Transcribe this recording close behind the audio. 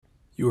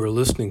You are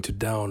listening to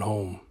Down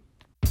Home.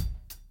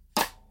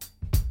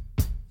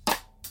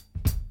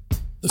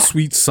 The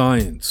sweet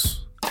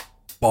science,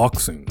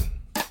 boxing.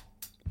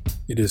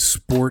 It is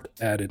sport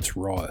at its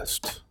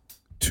rawest.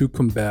 Two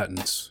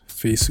combatants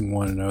facing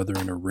one another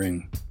in a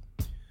ring.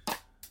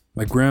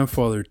 My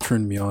grandfather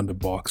turned me on to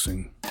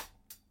boxing.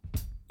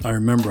 I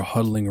remember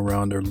huddling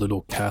around our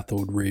little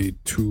cathode ray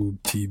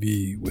tube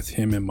TV with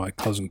him and my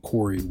cousin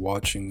Corey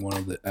watching one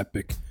of the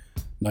epic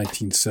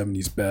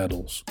 1970s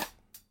battles,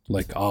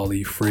 like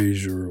Ali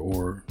Frazier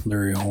or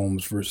Larry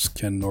Holmes versus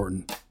Ken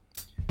Norton.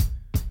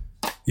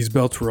 These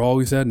bouts were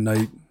always at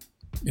night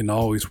and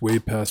always way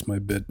past my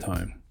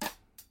bedtime.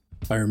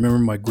 I remember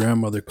my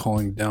grandmother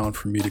calling down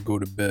for me to go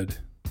to bed.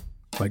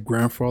 My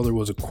grandfather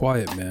was a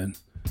quiet man,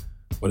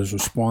 but his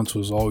response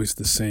was always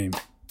the same.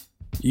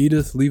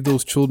 Edith, leave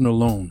those children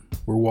alone.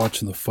 We're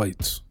watching the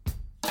fights.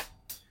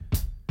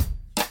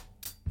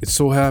 It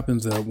so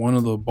happens that one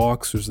of the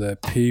boxers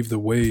that paved the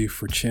way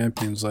for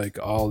champions like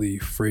Ali,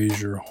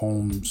 Frazier,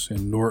 Holmes,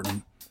 and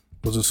Norton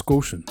was a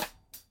Scotian.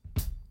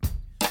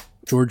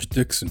 George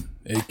Dixon,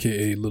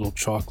 aka Little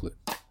Chocolate.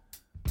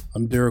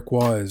 I'm Derek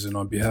Wise, and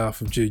on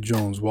behalf of Jay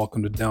Jones,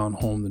 welcome to Down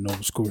Home, the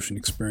Nova Scotian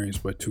experience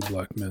by two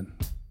black men.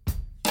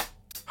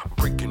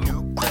 Breaking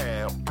new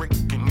ground,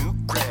 breaking new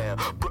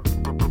ground,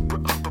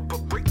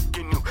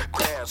 breaking new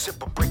ground,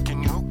 simple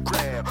breaking new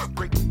ground,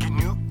 breaking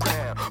new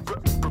ground,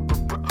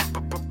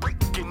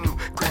 breaking new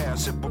ground,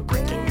 simple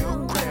breaking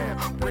new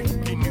ground,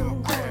 breaking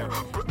new ground,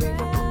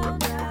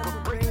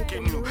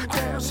 breaking new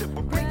ground,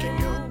 simple breaking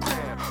new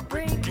ground,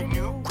 breaking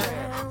new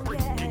ground,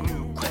 breaking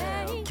new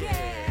ground,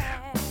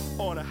 yeah.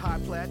 On a high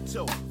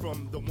plateau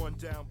from the one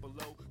down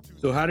below.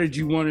 So how did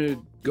you want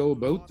to go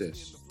about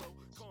this?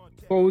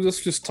 Well, let's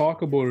just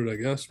talk about it, I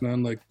guess,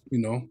 man. The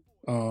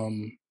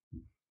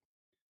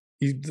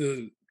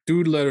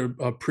dude led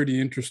a pretty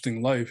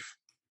interesting life.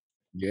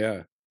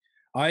 Yeah.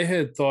 I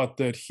had thought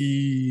that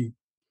he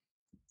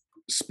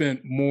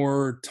spent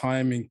more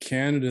time in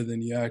Canada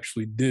than he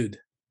actually did.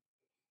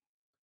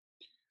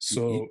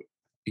 So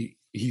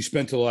he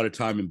spent a lot of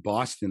time in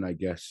Boston, I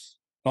guess.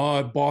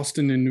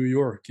 Boston and New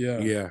York, yeah.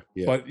 Yeah.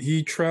 But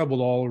he traveled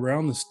all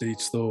around the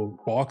States, though,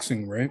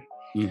 boxing, right?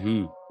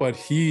 Mm-hmm. But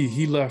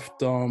he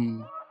left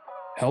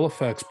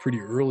Halifax pretty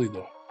early,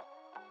 though.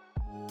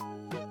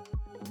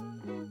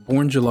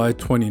 Born July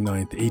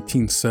 29th,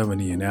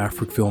 1870 in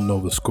Africville,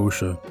 Nova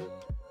Scotia,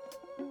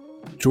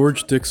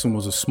 George Dixon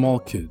was a small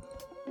kid.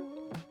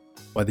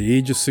 By the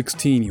age of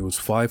 16, he was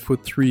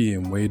 5'3"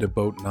 and weighed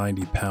about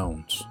 90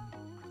 pounds.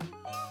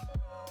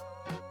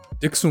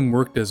 Dixon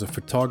worked as a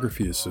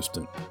photography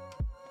assistant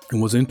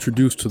and was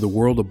introduced to the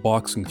world of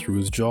boxing through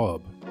his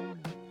job.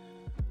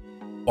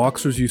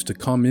 Boxers used to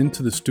come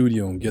into the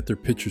studio and get their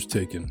pictures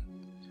taken.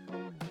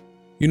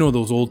 You know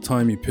those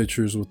old-timey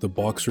pictures with the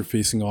boxer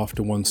facing off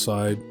to one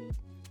side,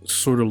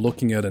 sort of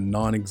looking at a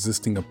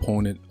non-existing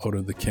opponent out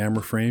of the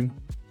camera frame?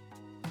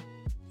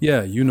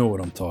 Yeah, you know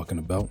what I'm talking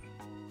about.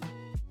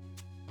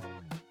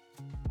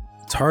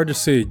 It's hard to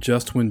say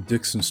just when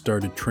Dixon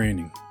started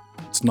training.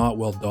 It's not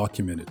well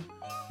documented.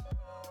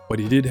 But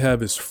he did have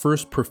his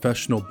first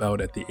professional bout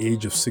at the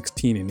age of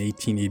 16 in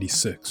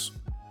 1886.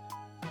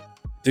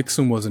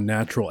 Dixon was a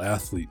natural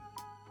athlete,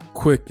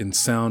 quick and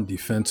sound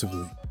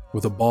defensively,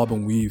 with a bob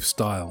and weave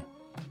style.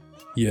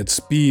 He had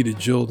speed,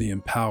 agility,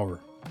 and power.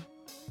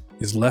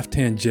 His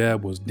left-hand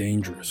jab was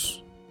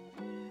dangerous.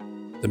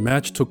 The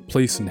match took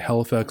place in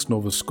Halifax,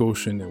 Nova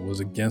Scotia, and it was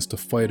against a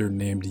fighter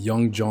named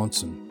Young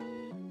Johnson.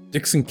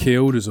 Dixon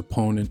KO'd his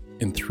opponent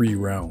in 3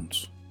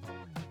 rounds.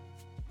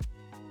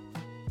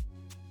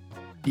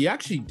 He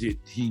actually did.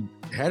 He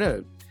had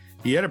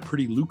a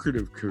pretty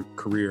lucrative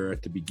career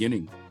at the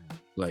beginning.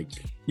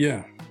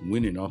 Yeah.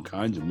 Winning all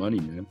kinds of money,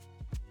 man.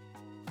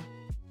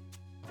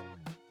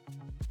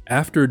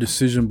 After a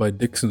decision by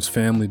Dixon's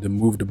family to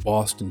move to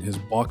Boston, his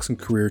boxing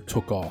career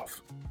took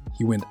off.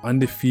 He went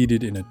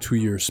undefeated in a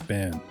 2-year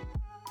span.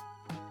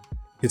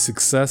 His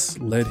success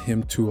led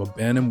him to a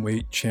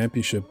bantamweight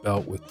championship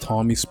bout with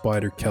Tommy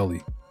Spider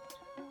Kelly.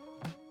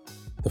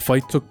 The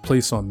fight took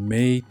place on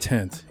May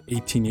 10th,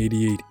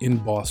 1888 in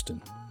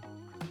Boston.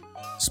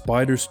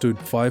 Spider stood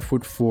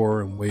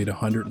 5'4" and weighed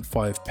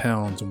 105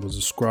 pounds and was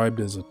described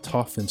as a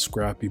tough and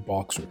scrappy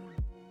boxer.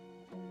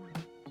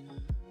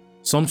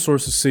 Some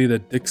sources say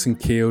that Dixon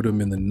KO'd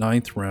him in the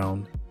 9th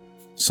round,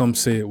 some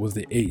say it was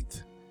the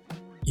 8th.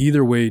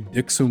 Either way,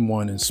 Dixon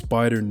won and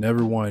Spider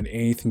never wanted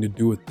anything to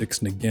do with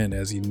Dixon again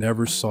as he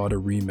never sought a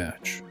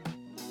rematch.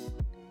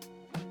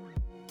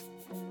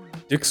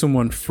 Dixon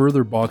won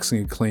further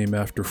boxing acclaim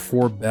after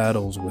 4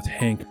 battles with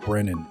Hank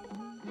Brennan.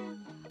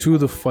 2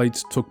 of the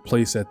fights took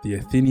place at the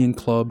Athenian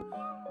Club,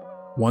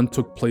 1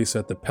 took place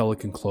at the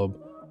Pelican Club.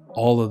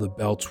 All of the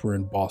bouts were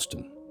in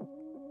Boston.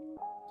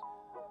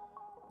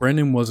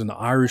 Brennan was an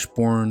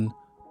Irish-born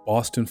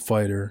Boston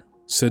fighter,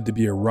 said to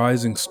be a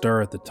rising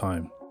star at the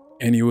time,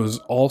 and he was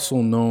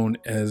also known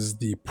as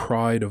the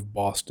Pride of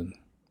Boston.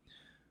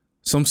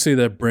 Some say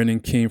that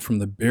Brennan came from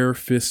the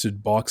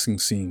bare-fisted boxing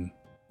scene,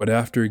 but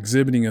after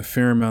exhibiting a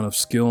fair amount of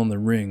skill in the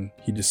ring,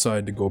 he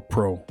decided to go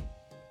pro.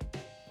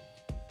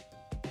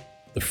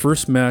 The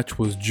first match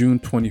was June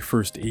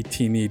 21st,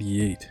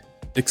 1888.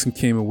 Dixon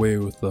came away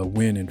with a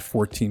win in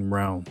 14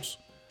 rounds.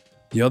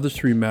 The other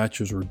 3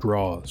 matches were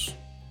draws.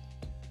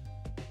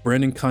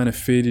 Brennan kind of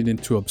faded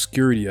into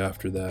obscurity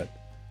after that,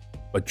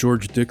 but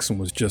George Dixon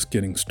was just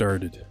getting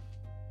started.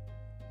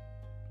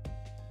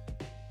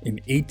 In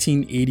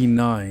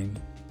 1889,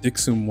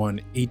 Dixon won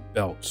 8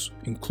 bouts,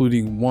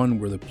 including one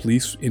where the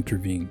police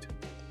intervened.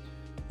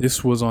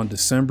 This was on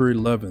December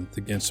 11th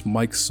against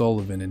Mike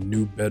Sullivan in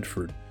New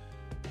Bedford,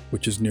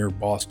 which is near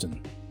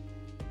Boston.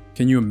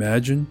 Can you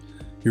imagine?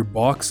 You're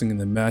boxing and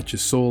the match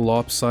is so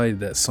lopsided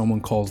that someone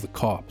calls the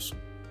cops.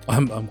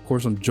 Of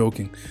course I'm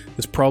joking.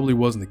 This probably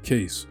wasn't the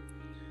case.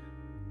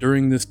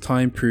 During this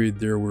time period,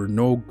 there were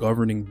no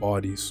governing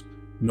bodies,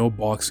 no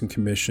boxing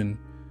commission.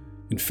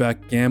 In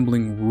fact,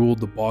 gambling ruled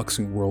the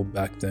boxing world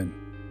back then.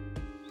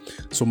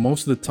 So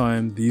most of the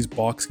time, these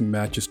boxing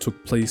matches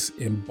took place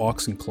in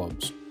boxing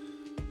clubs,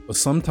 but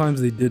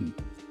sometimes they didn't.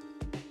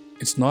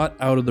 It's not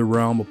out of the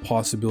realm of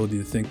possibility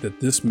to think that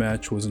this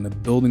match was in a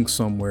building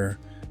somewhere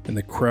and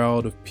the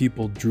crowd of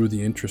people drew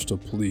the interest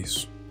of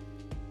police.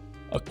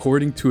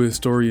 According to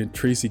historian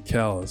Tracy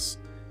Callis,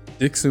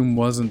 Dixon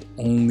wasn't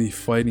only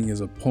fighting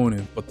his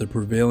opponent, but the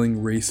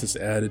prevailing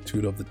racist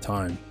attitude of the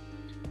time.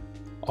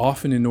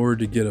 Often in order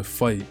to get a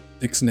fight,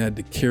 Dixon had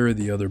to carry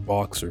the other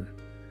boxer.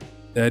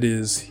 That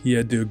is, he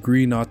had to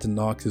agree not to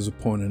knock his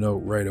opponent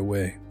out right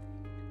away.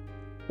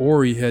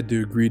 Or he had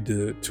to agree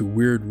to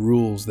weird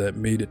rules that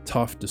made it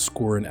tough to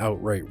score an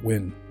outright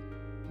win.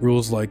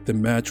 Rules like the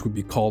match would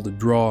be called a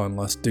draw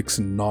unless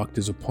Dixon knocked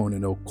his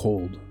opponent out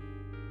cold.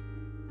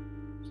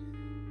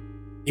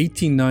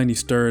 1890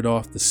 started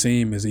off the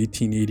same as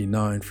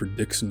 1889 for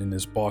Dixon in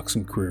his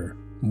boxing career,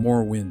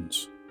 more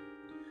wins.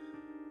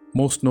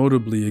 Most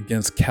notably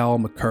against Cal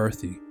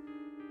McCarthy.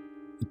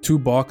 The 2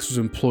 boxers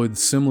employed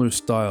similar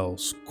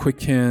styles,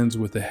 quick hands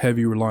with a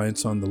heavy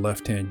reliance on the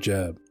left-hand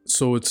jab.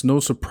 So it's no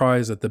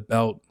surprise that the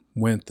bout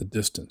went the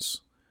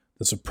distance.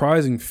 The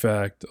surprising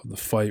fact of the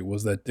fight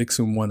was that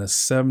Dixon won a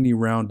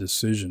 70-round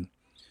decision.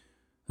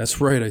 That's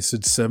right, I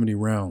said 70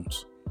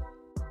 rounds.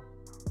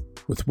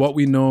 With what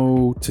we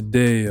know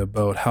today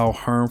about how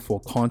harmful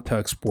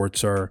contact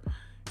sports are,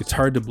 it's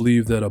hard to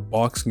believe that a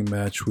boxing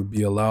match would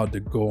be allowed to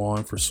go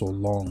on for so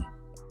long.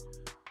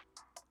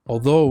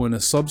 Although in a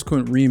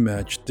subsequent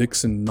rematch,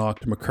 Dixon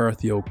knocked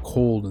McCarthy out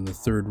cold in the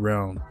 3rd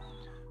round,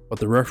 but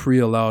the referee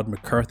allowed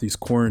McCarthy's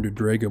corner to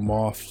drag him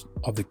off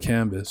of the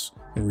canvas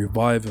and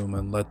revive him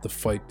and let the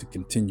fight to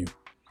continue.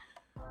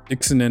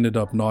 Dixon ended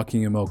up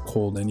knocking him out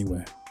cold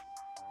anyway.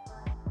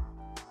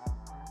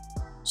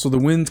 So the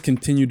wins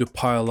continued to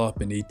pile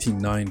up in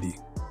 1890.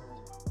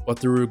 But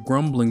there were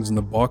grumblings in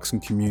the boxing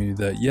community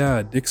that,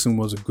 yeah, Dixon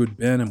was a good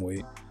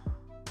bantamweight,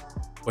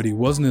 but he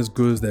wasn't as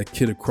good as that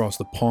kid across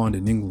the pond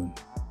in England.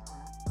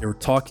 They were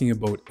talking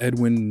about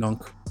Edwin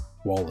Nunk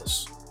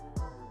Wallace.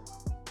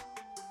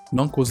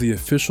 Nunk was the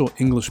official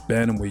English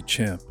bantamweight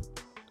champ.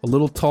 A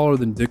little taller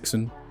than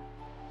Dixon,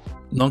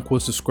 Nunk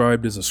was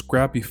described as a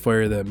scrappy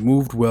fighter that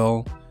moved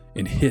well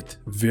and hit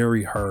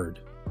very hard.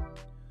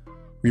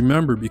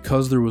 Remember,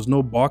 because there was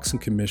no boxing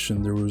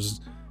commission, there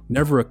was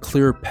never a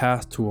clear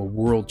path to a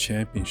world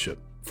championship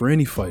for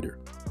any fighter,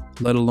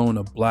 let alone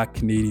a black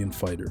Canadian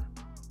fighter.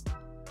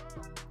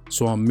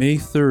 So on May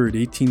 3rd,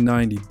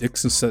 1890,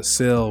 Dixon set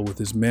sail with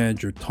his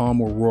manager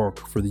Tom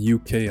O'Rourke for the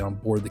UK on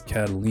board the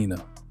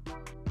Catalina.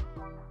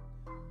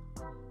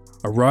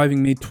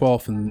 Arriving May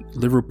 12th in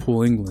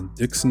Liverpool, England,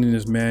 Dixon and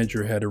his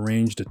manager had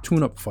arranged a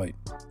tune-up fight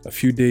a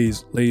few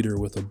days later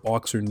with a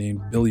boxer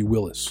named Billy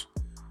Willis.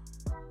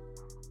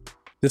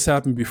 This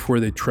happened before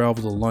they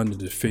traveled to London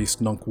to face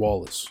Nunk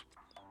Wallace.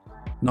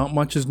 Not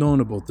much is known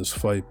about this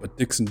fight, but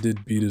Dixon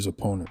did beat his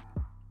opponent.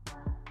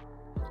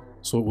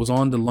 So it was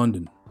on to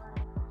London.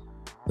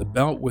 The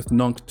bout with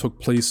Nunk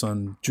took place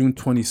on June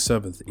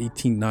 27th,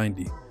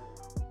 1890.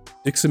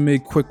 Dixon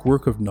made quick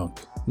work of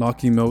Nunk,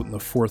 knocking him out in the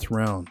 4th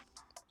round.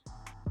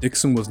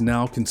 Dixon was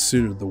now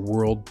considered the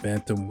world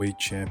bantamweight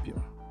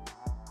champion.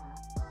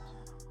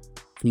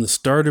 From the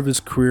start of his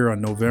career on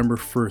November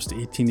 1st,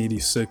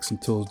 1886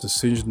 until his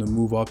decision to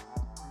move up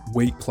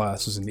weight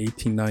classes in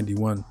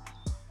 1891,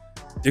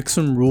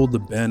 Dixon ruled the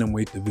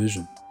bantamweight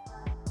division,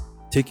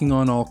 taking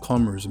on all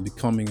comers and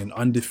becoming an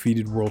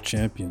undefeated world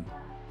champion.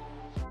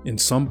 In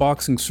some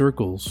boxing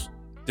circles,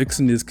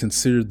 Dixon is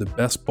considered the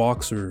best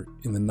boxer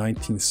in the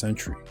 19th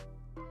century.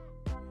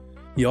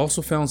 He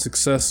also found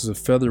success as a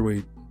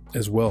featherweight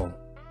as well,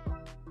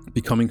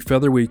 becoming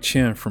featherweight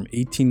champ from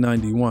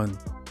 1891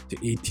 to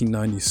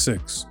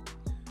 1896,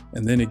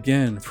 and then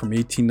again from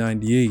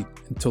 1898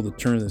 until the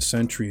turn of the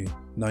century,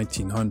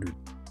 1900.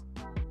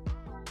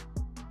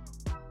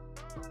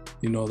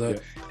 You know that,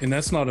 yeah. And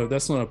that's not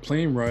a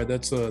plane ride.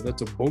 That's a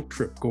boat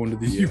trip going to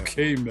the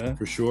UK, man.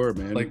 For sure,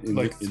 man.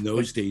 In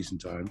those days and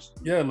times.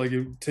 Yeah, like it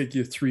would take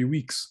you 3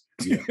 weeks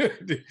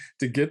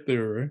to get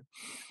there, right?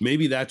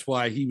 Maybe that's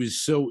why he was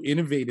so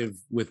innovative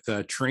with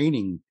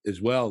training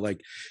as well.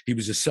 Like he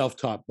was a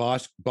self-taught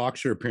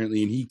boxer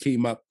apparently, and he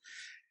came up.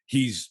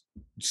 He's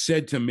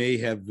said to may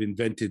have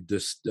invented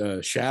this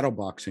shadow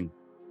boxing.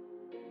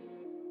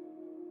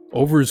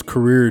 Over his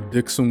career,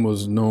 Dixon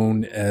was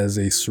known as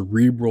a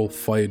cerebral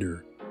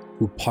fighter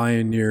who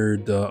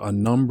pioneered a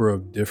number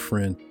of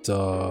different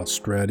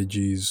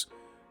strategies,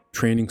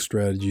 training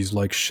strategies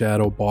like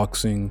shadow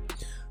boxing,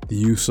 the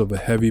use of a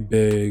heavy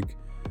bag,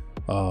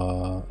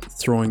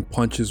 throwing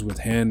punches with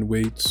hand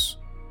weights,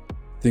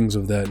 things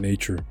of that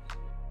nature.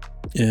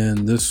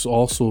 And this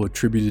also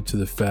attributed to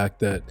the fact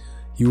that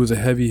he was a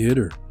heavy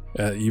hitter,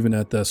 even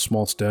at that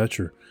small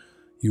stature.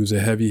 He was a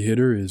heavy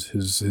hitter.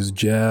 His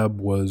jab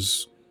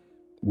was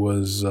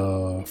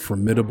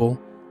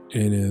formidable,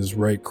 and his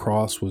right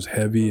cross was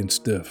heavy and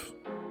stiff.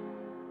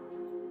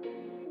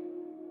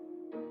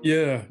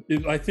 Yeah,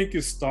 I think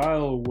his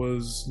style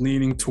was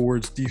leaning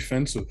towards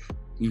defensive.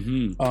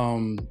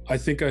 I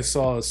think I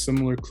saw a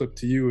similar clip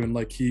to you, and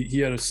like he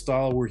had a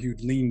style where he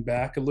would lean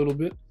back a little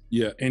bit,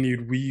 Yeah. and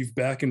he'd weave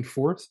back and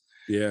forth,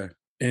 Yeah.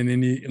 and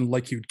then he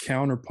would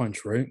counter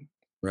punch, right?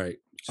 Right.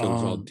 So it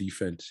was all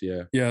defense.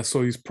 Yeah. Yeah,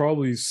 so he's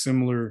probably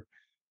similar,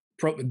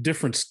 probably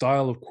different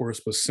style, of course,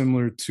 but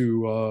similar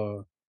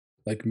to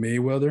like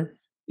Mayweather,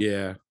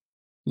 Yeah.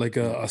 like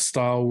a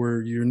style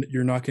where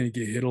you're not going to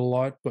get hit a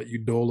lot, but you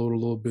dole out a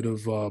little bit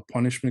of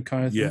punishment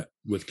kind of thing. Yeah.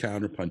 With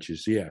counter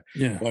punches. Yeah.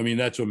 Yeah. Well, I mean,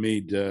 that's what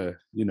made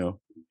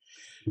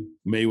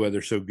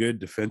Mayweather so good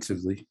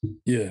defensively.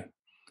 Yeah.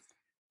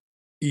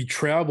 He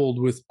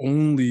traveled with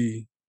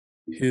only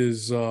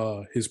his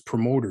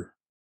promoter.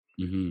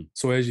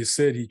 So as you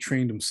said, he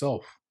trained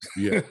himself.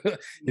 Yeah.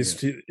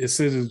 It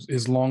says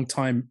his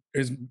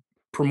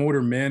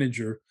promoter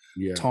manager,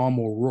 Tom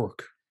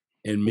O'Rourke.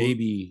 And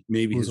maybe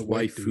his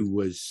wife, dude. who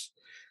was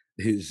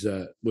his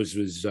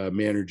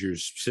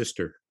manager's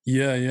sister.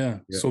 Yeah.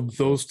 So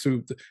those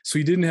two. So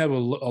he didn't have a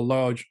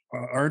large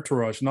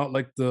entourage, not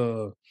like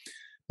the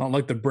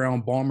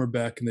Brown Bomber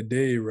back in the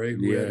day, right?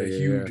 Who had a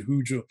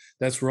huge.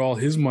 That's where all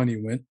his money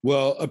went.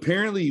 Well,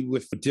 apparently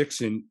with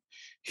Dixon,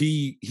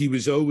 he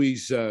was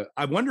always.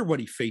 I wonder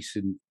what he faced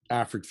in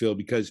Africville,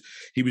 because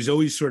he was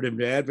always sort of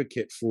an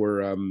advocate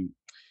for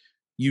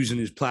using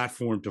his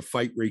platform to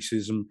fight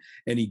racism,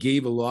 and he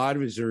gave a lot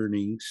of his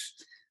earnings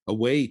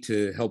away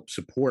to help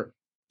support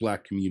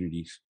Black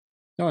communities.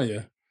 Oh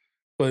yeah,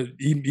 but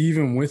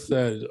even with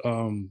that,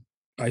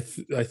 I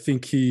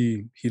think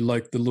he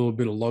liked a little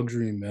bit of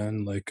luxury,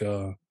 man. Like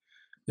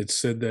it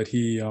said that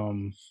he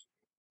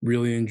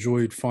really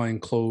enjoyed fine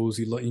clothes.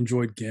 He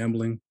enjoyed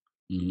gambling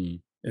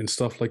and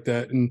stuff like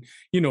that. And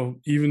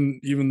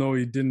even though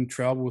he didn't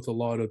travel with a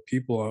lot of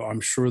people,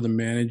 I'm sure the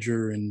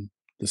manager and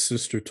the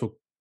sister took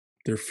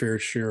their fair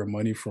share of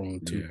money from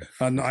him too.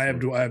 Yeah, I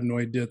have no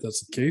idea if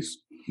that's the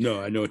case.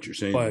 No, I know what you're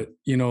saying. But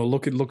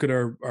look at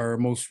our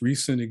most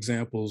recent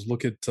examples.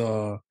 Look at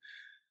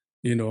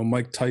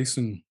Mike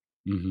Tyson,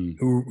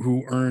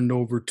 who earned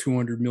over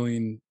 $200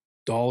 million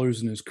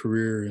in his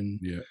career, and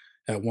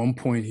at one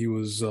point he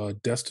was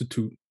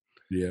destitute.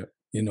 Yeah,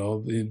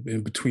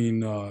 in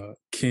between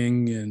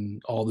King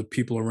and all the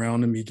people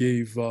around him, he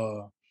gave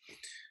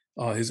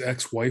his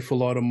ex-wife a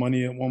lot of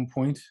money at one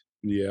point.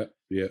 Yeah.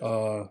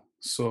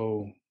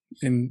 So,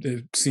 and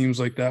it seems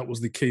like that was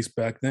the case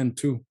back then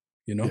too.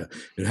 Yeah,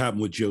 it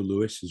happened with Joe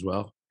Louis as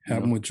well.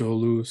 With Joe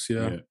Louis,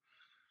 yeah.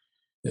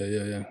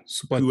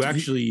 So, but who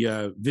actually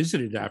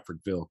visited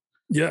Africville?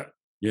 Yeah.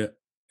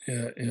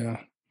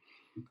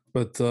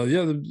 But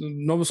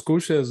Nova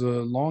Scotia has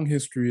a long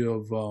history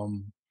of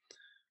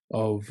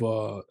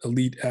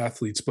elite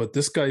athletes, but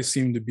this guy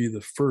seemed to be the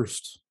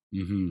first.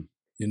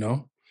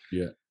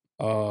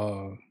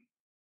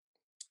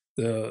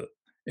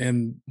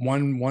 And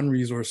one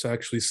resource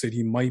actually said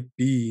he might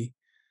be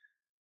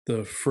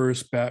the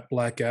first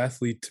Black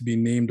athlete to be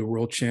named a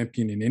world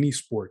champion in any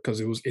sport,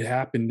 because it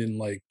happened in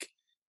like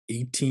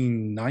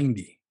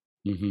 1890.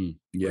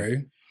 Right?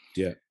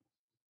 Yeah.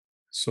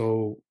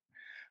 So,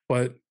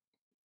 but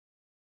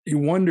you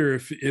wonder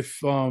if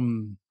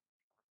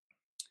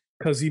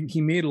because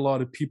he made a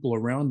lot of people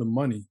around him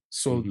money,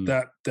 so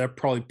that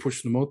probably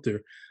pushed him out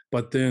there.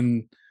 But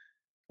then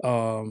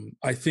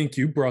I think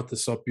you brought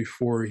this up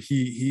before.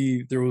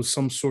 There was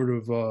some sort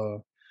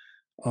of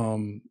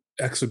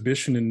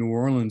exhibition in New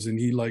Orleans, and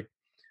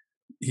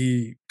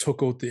he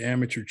took out the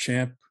amateur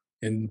champ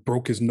and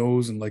broke his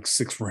nose in like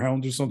 6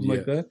 rounds or something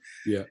like that.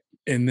 Yeah.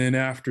 And then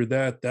after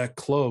that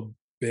club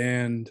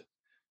banned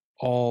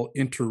all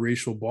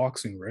interracial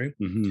boxing, right?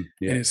 And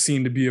it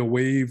seemed to be a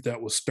wave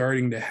that was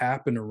starting to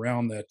happen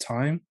around that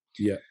time.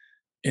 Yeah.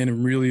 And it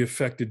really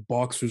affected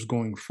boxers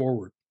going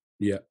forward.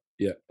 Yeah.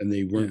 And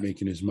they weren't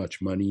making as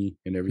much money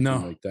and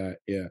everything like that.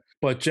 Yeah.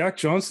 But Jack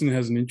Johnson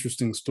has an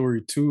interesting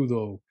story too,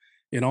 though.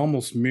 It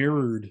almost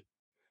mirrored.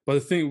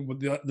 But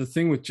the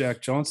thing with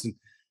Jack Johnson,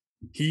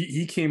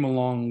 he came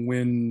along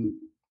when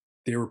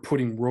they were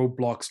putting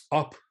roadblocks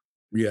up.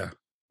 Yeah.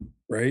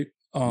 Right.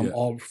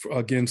 All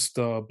against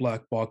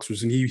Black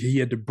boxers, and he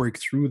had to break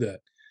through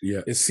that.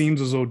 Yeah. It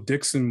seems as though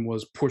Dixon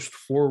was pushed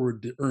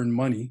forward to earn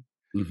money.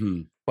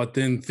 But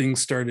then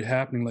things started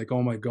happening, like,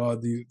 oh my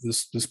God,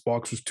 this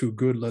boxer's too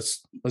good.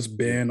 Let's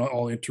ban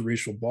all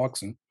interracial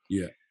boxing.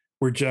 Yeah.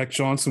 Where Jack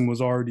Johnson was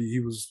already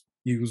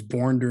he was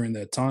born during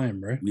that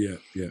time, right? Yeah.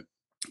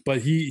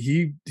 But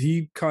he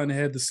kind of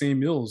had the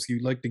same ills. He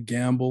liked to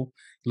gamble,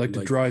 he liked to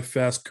Like, drive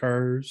fast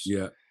cars,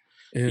 yeah.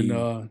 and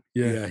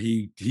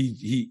He,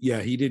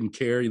 yeah, he didn't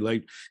care. He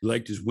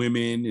liked his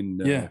women,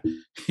 and yeah,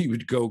 he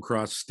would go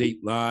across state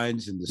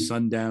lines and the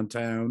sundown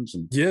towns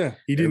and yeah.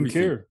 He didn't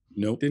everything. care,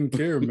 Nope. didn't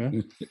care,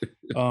 man.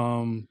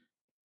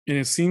 And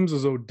it seems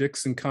as though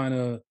Dixon kind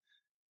of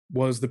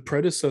was the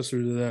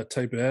predecessor to that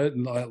type of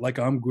like,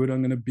 I'm good,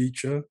 I'm gonna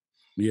beat you.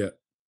 Yeah.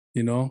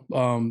 You know,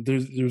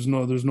 there's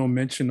no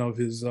mention of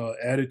his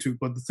attitude.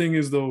 But the thing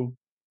is, though,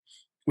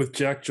 with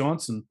Jack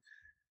Johnson,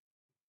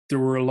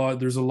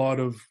 there's a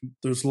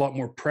lot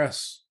more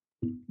press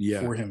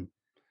Yeah. for him,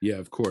 Yeah.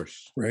 Of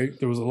course. right?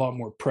 There was a lot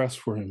more press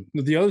for him.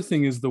 The other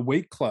thing is the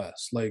weight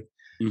class. Like,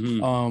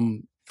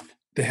 Mhm.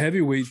 the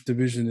heavyweight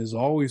division has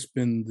always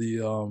been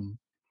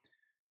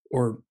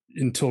or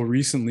until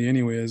recently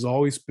anyway, has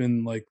always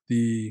been like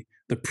the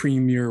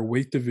premier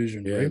weight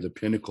division, Yeah. right? The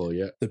pinnacle.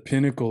 Yeah. The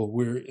pinnacle.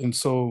 And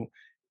so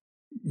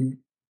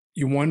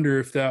you wonder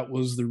if that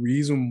was the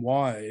reason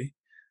why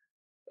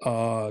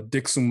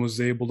Dixon was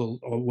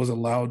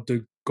allowed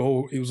to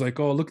go. He was like,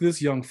 oh, look at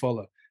this young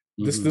fella.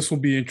 Mhm. This will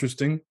be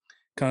interesting,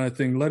 kind of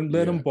thing. Let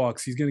him Yeah.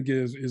 box. He's gonna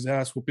get his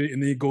ass whooped,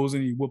 and then he goes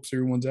and he whoops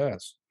everyone's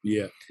ass.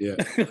 Yeah. Yeah.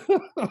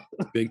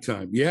 Big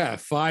time. Yeah.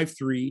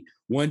 5'3",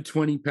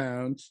 120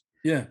 pounds.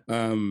 Yeah,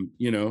 And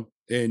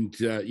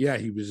yeah,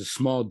 he was a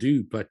small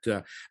dude, but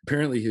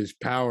apparently his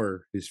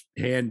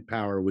hand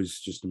power was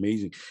just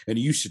amazing. And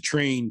he used to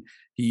train.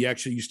 He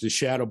actually used to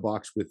shadow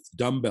box with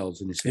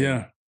dumbbells in his hand.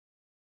 yeah.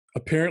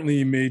 Apparently,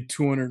 he made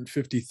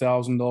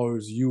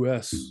 $250,000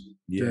 US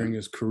Yeah. during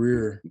his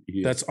career.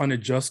 Yeah. That's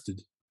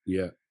unadjusted.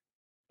 Yeah.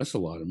 That's a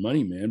lot of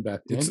money, man,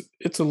 back then.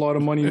 It's a lot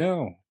of money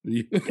now.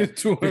 Yeah.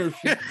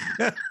 250.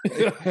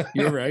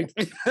 You're right.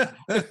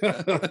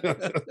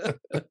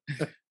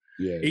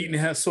 Yeah.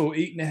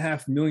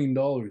 $8.5 million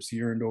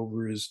he earned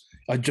over his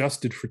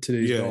adjusted for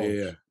today's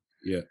dollars.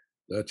 Yeah.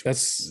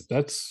 That's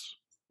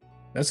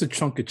a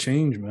chunk of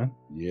change, man.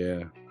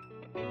 Yeah.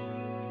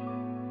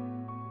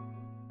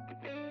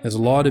 As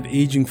a lot of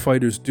aging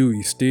fighters do,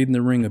 he stayed in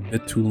the ring a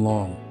bit too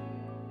long.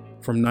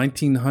 From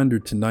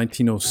 1900 to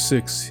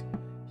 1906,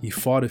 he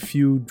fought a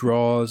few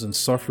draws and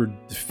suffered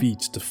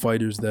defeats to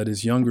fighters that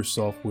his younger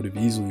self would have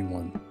easily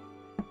won.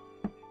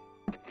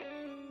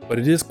 But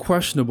it is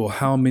questionable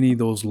how many of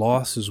those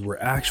losses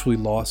were actually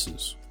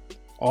losses.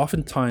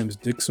 Oftentimes,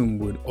 Dixon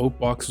would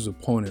outbox his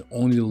opponent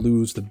only to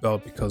lose the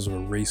belt because of a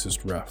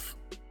racist ref.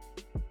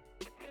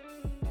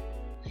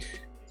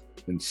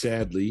 And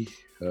sadly,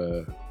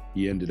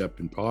 he ended up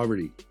in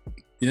poverty.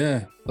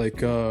 Yeah,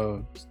 like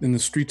in the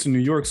streets of New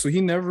York. So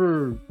he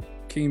never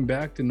came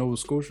back to Nova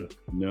Scotia.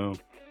 No.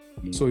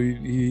 So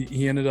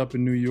he ended up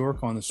in New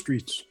York on the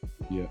streets.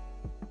 Yeah.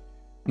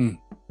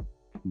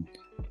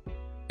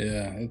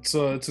 Yeah, it's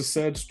a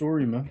sad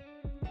story, man.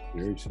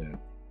 Very sad.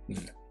 Yeah.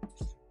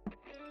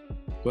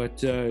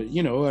 But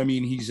I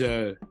mean, he's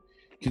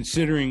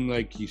considering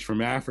like he's from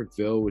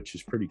Africville, which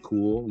is pretty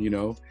cool,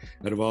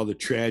 out of all the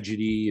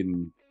tragedy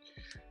and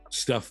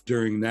stuff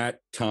during that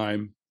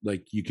time,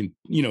 like you can,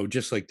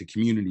 just like the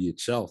community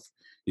itself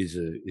is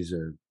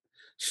a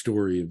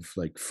story of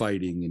like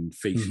fighting and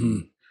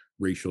facing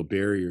racial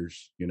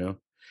barriers, Yeah.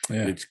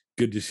 It's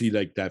good to see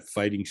like that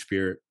fighting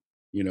spirit,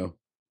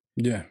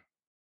 Yeah.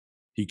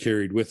 he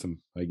carried with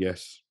him, I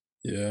guess.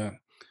 Yeah.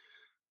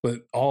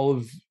 But all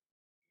of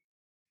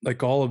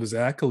his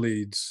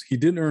accolades, he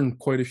did earn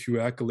quite a few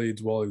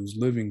accolades while he was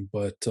living,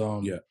 but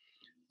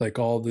like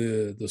all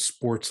the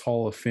sports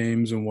Hall of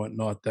Fames and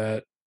whatnot,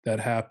 that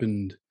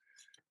happened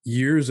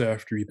years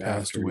after he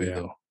passed away,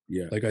 though.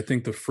 Yeah. Like I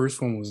think the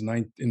first one was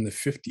in the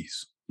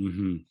 50s.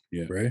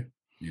 Yeah. Right?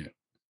 Yeah.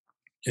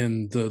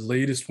 And the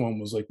latest one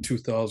was like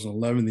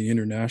 2011, the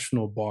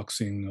International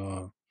Boxing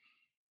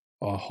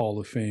Hall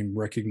of Fame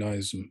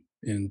recognized him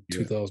in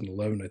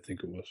 2011, I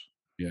think it was.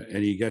 Yeah,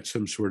 and he got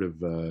some sort of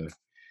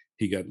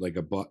he got like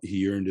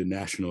he earned a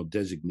national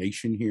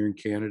designation here in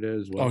Canada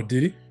as well. Oh,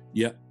 did he?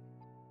 Yeah.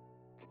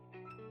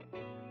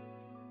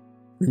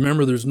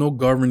 Remember, there's no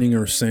governing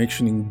or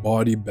sanctioning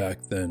body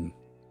back then,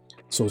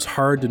 so it's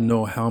hard to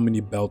know how many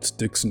bouts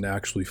Dixon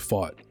actually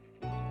fought.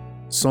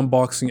 Some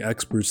boxing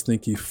experts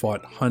think he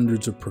fought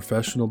hundreds of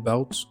professional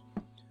bouts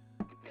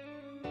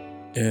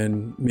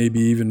and maybe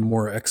even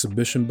more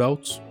exhibition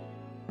bouts.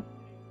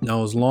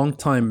 Now, his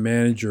longtime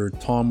manager,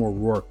 Tom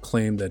O'Rourke,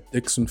 claimed that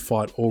Dixon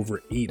fought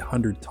over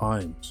 800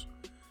 times.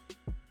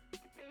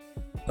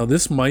 Now,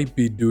 this might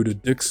be due to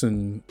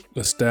Dixon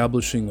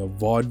establishing a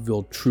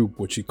vaudeville troupe,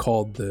 which he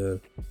called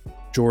the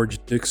George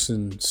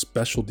Dixon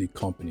Specialty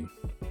Company.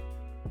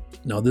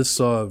 Now, this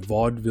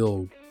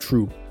vaudeville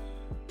troupe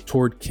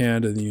toured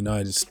Canada and the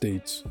United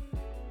States,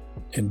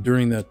 and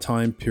during that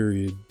time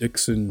period,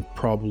 Dixon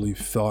probably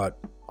fought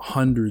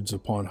hundreds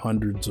upon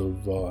hundreds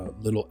of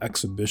little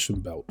exhibition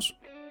bouts.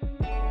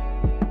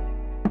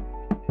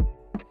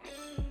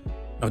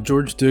 Now,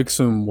 George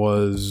Dixon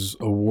was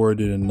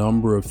awarded a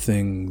number of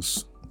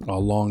things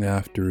long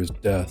after his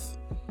death.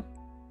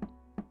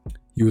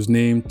 He was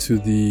named to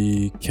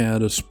the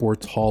Canada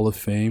Sports Hall of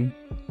Fame.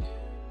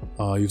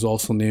 He was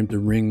also named to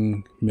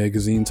Ring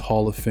Magazine's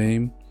Hall of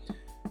Fame,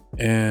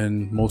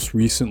 and most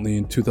recently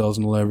in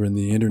 2011,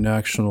 the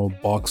International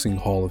Boxing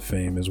Hall of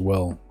Fame as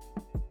well.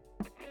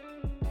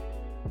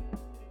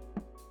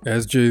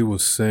 As Jay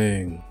was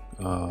saying,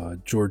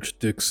 George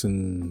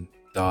Dixon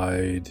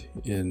died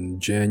in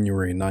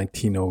January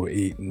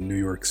 1908 in New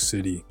York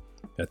City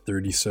at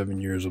 37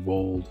 years of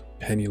old,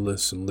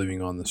 penniless and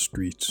living on the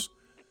streets,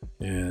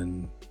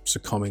 and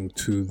succumbing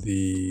to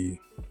the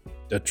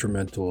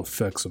detrimental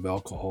effects of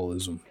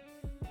alcoholism,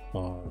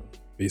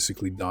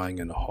 basically dying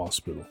in a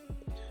hospital.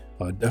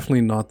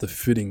 Definitely not the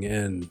fitting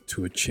end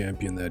to a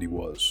champion that he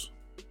was.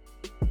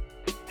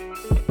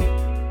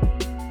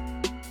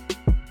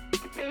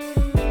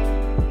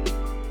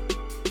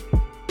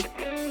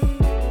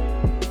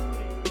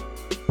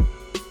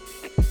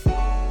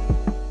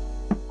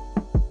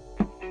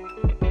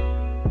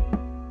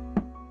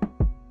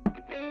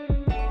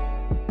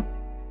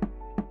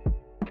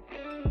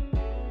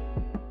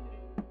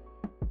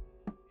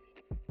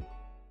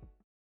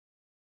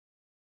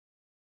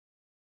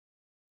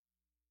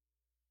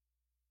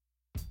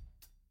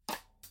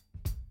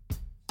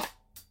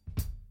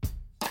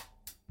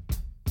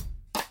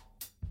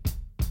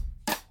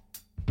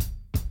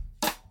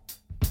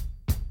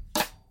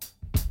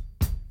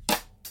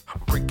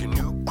 Breaking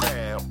new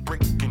ground,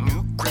 breaking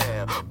new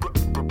ground,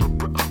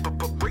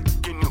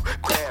 breaking new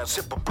ground,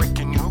 simple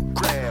breaking new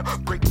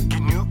ground,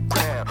 breaking new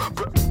ground,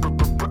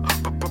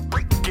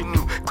 breaking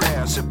new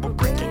ground, simple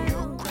breaking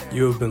new ground.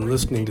 You have been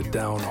listening to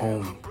Down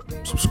Home.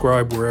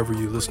 Subscribe wherever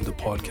you listen to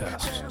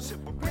podcasts.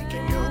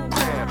 Breaking new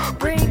ground,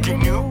 breaking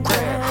new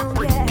ground,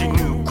 breaking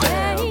new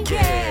ground,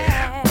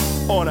 yeah.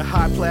 On a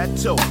high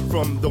plateau,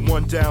 from the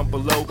one down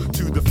below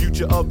to the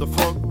future of the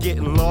funk,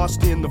 getting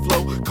lost in the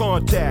flow.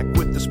 Contact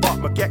with the spark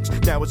magex.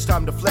 Now it's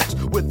time to flex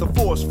with the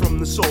force from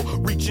the soul,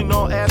 reaching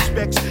all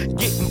aspects,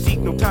 getting deep,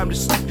 no time to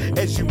sleep.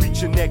 As you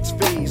reach your next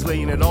phase,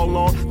 laying it all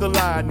on the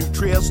line. New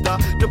trails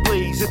start to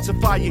blaze. It's a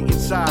fire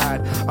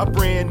inside, a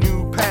brand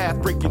new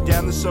path, breaking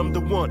down the sum to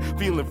one.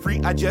 Feeling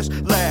free, I just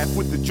laugh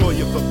with the joy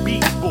of a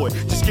beat boy,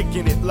 just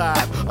kicking it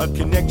live. A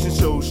connection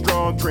so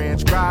strong,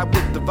 transcribed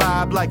with the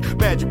vibe like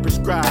magic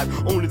prescribed.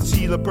 Only to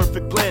see the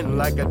perfect blend,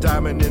 like a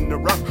diamond in the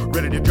rough,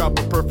 ready to drop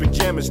a perfect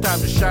gem. It's time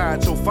to shine,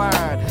 so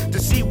fine to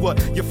see what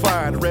you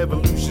find.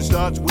 Revolution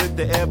starts with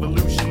the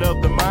evolution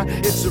of the mind.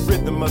 It's a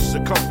rhythm of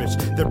circumference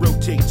that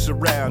rotates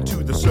around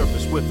to the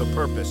surface with a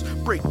purpose.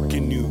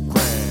 Breaking new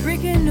ground.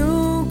 Breaking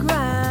new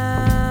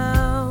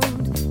ground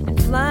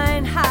and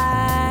flying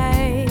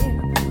high.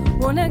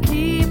 Wanna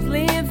keep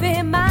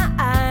living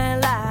my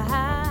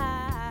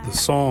life. The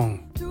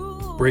song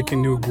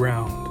Breaking New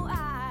Ground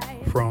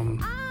from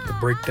The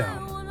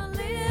Breakdown. Wanna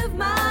live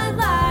my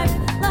life